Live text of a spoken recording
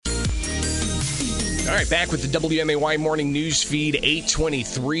All right, back with the WMAY Morning News Feed,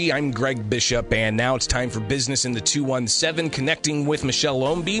 8:23. I'm Greg Bishop, and now it's time for Business in the 217, connecting with Michelle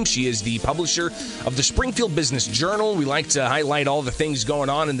Loambeam. She is the publisher of the Springfield Business Journal. We like to highlight all the things going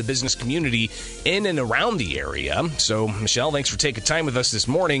on in the business community in and around the area. So, Michelle, thanks for taking time with us this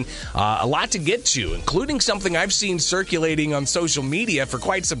morning. A lot to get to, including something I've seen circulating on social media for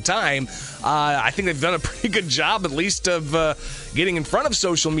quite some time. I think they've done a pretty good job, at least, of getting in front of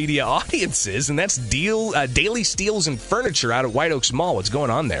social media audiences, and that's Daily Steels and Furniture out at White Oaks Mall. What's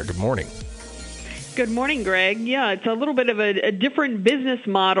going on there? Good morning. Good morning, Greg. Yeah, it's a little bit of a different business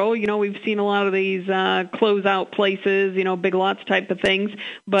model. You know, we've seen a lot of these closeout places, Big Lots type of things.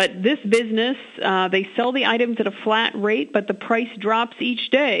 But this business, they sell the items at a flat rate, but the price drops each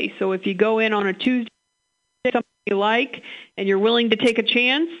day. So if you go in on a Tuesday, something you like, and you're willing to take a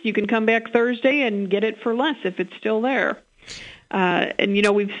chance, you can come back Thursday and get it for less if it's still there.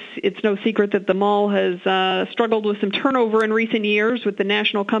 It's no secret that the mall has struggled with some turnover in recent years with the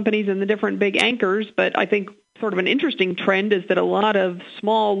national companies and the different big anchors, but I think sort of an interesting trend is that a lot of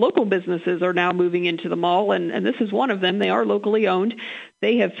small local businesses are now moving into the mall, and this is one of them. They are locally owned.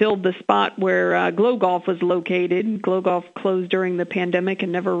 They have filled the spot where Glow Golf was located. Glow Golf closed during the pandemic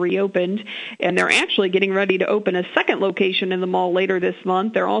and never reopened, and they're actually getting ready to open a second location in the mall later this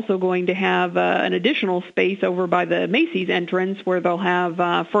month. They're also going to have an additional space over by the Macy's entrance where they'll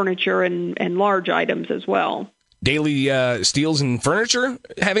have furniture and large items as well. Daily Steels and Furniture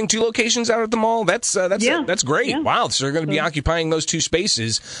having two locations out at the mall. That's great. Yeah. Wow, so they're going to be occupying those two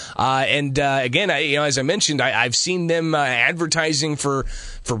spaces. Again, as I mentioned, I've seen them advertising for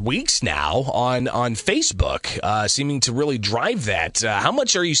weeks now on Facebook, seeming to really drive that. How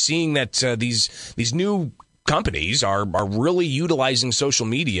much are you seeing that these new companies are really utilizing social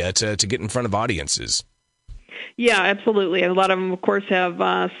media to get in front of audiences? Yeah, absolutely. A lot of them, of course,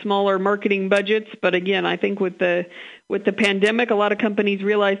 have smaller marketing budgets. But again, I think with the pandemic, a lot of companies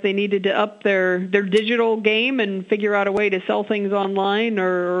realized they needed to up their digital game and figure out a way to sell things online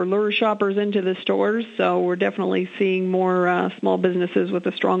or lure shoppers into the stores. So we're definitely seeing more small businesses with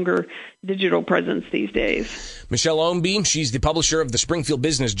a stronger digital presence these days. Michelle Loambeam, she's the publisher of the Springfield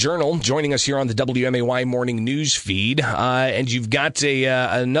Business Journal, joining us here on the WMAY Morning News Feed. And you've got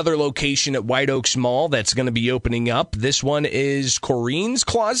another location at White Oaks Mall that's going to be opening up. This one is Corrine's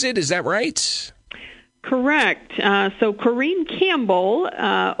Closet, is that right? Correct. So Corrine Campbell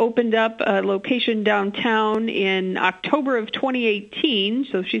opened up a location downtown in October of 2018,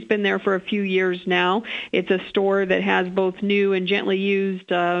 so she's been there for a few years now. It's a store that has both new and gently used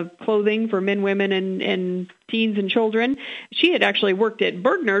clothing for men, women, and teens and children. She had actually worked at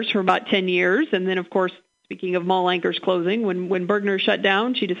Bergner's for about 10 years, and then, of course, speaking of mall anchors closing, when Bergner shut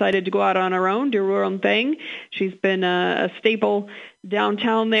down, she decided to go out on her own, do her own thing. She's been a staple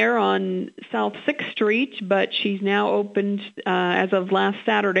downtown there on South 6th Street, but she's now opened, as of last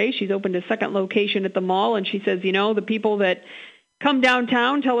Saturday, she's opened a second location at the mall, and she says, the people that come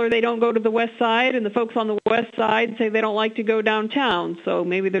downtown tell her they don't go to the west side, and the folks on the west side say they don't like to go downtown. So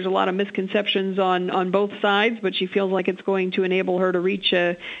maybe there's a lot of misconceptions on both sides, but she feels like it's going to enable her to reach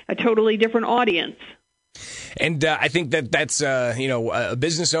a totally different audience. And I think that's a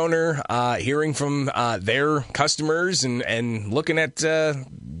business owner hearing from their customers and looking at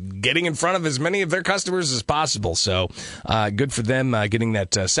getting in front of as many of their customers as possible. So good for them getting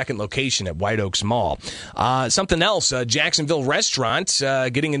that second location at White Oaks Mall. Something else, Jacksonville Restaurant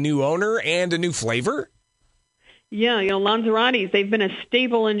getting a new owner and a new flavor. Yeah, Lanzarotti's, they've been a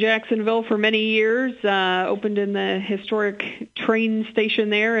staple in Jacksonville for many years, opened in the historic train station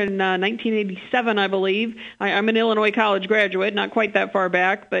there in 1987, I believe. I'm an Illinois college graduate, not quite that far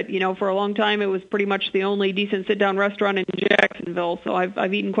back, but, for a long time it was pretty much the only decent sit-down restaurant in Jacksonville, so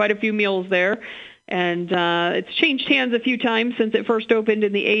I've eaten quite a few meals there. And it's changed hands a few times since it first opened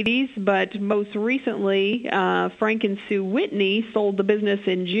in the 80s, but most recently, Frank and Sue Whitney sold the business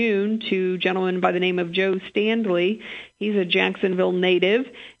in June to a gentleman by the name of Joe Standley. He's a Jacksonville native,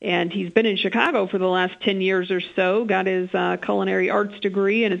 and he's been in Chicago for the last 10 years or so, got his culinary arts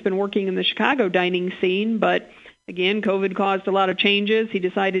degree, and has been working in the Chicago dining scene, but again, COVID caused a lot of changes. He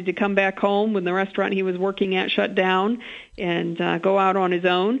decided to come back home when the restaurant he was working at shut down and go out on his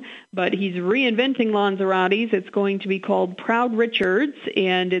own. But he's reinventing Lanzarotti's. It's going to be called Proud Richards,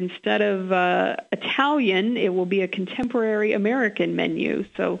 and instead of Italian, it will be a contemporary American menu.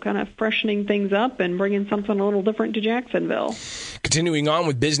 So kind of freshening things up and bringing something a little different to Jacksonville. Continuing on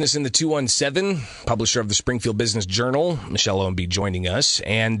with Business in the 217, publisher of the Springfield Business Journal, Michelle Loambeam joining us.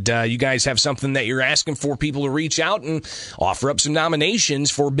 And you guys have something that you're asking for people to reach out and offer up some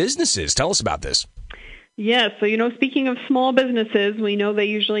nominations for businesses. Tell us about this. Yes, so speaking of small businesses, we know they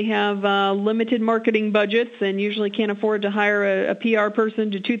usually have limited marketing budgets and usually can't afford to hire a PR person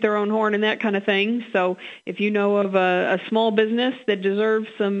to toot their own horn and that kind of thing. So if you know of a small business that deserves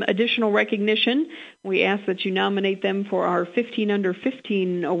some additional recognition, we ask that you nominate them for our 15 Under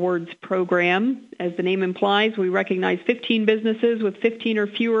 15 Awards program. As the name implies, we recognize 15 businesses with 15 or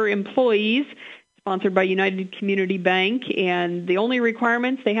fewer employees, sponsored by United Community Bank, and the only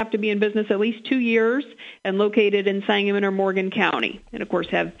requirements, they have to be in business at least 2 years and located in Sangamon or Morgan County, and of course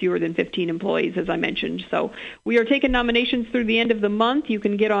have fewer than 15 employees, as I mentioned. So we are taking nominations through the end of the month. You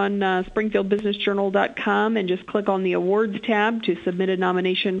can get on springfieldbusinessjournal.com and just click on the awards tab to submit a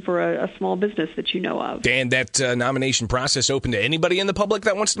nomination for a small business that you know of. And that nomination process open to anybody in the public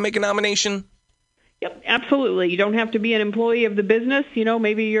that wants to make a nomination? Yep, absolutely. You don't have to be an employee of the business.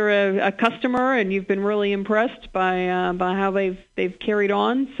 Maybe you're a customer and you've been really impressed by how they've carried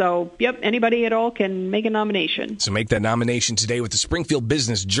on. So, yep, anybody at all can make a nomination. So make that nomination today with the Springfield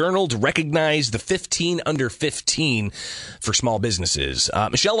Business Journal to recognize the 15 Under 15 for small businesses.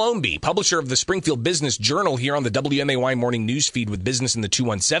 Michelle Ownby, publisher of the Springfield Business Journal, here on the WMAY Morning News Feed with Business in the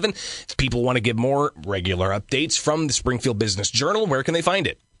 217. If people want to get more regular updates from the Springfield Business Journal, where can they find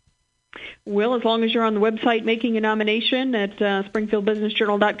it? Well, as long as you're on the website making a nomination at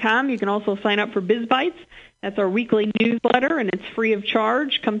springfieldbusinessjournal.com, you can also sign up for BizBites. That's our weekly newsletter, and it's free of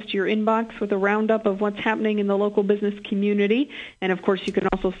charge. Comes to your inbox with a roundup of what's happening in the local business community. And, of course, you can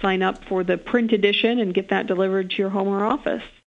also sign up for the print edition and get that delivered to your home or office.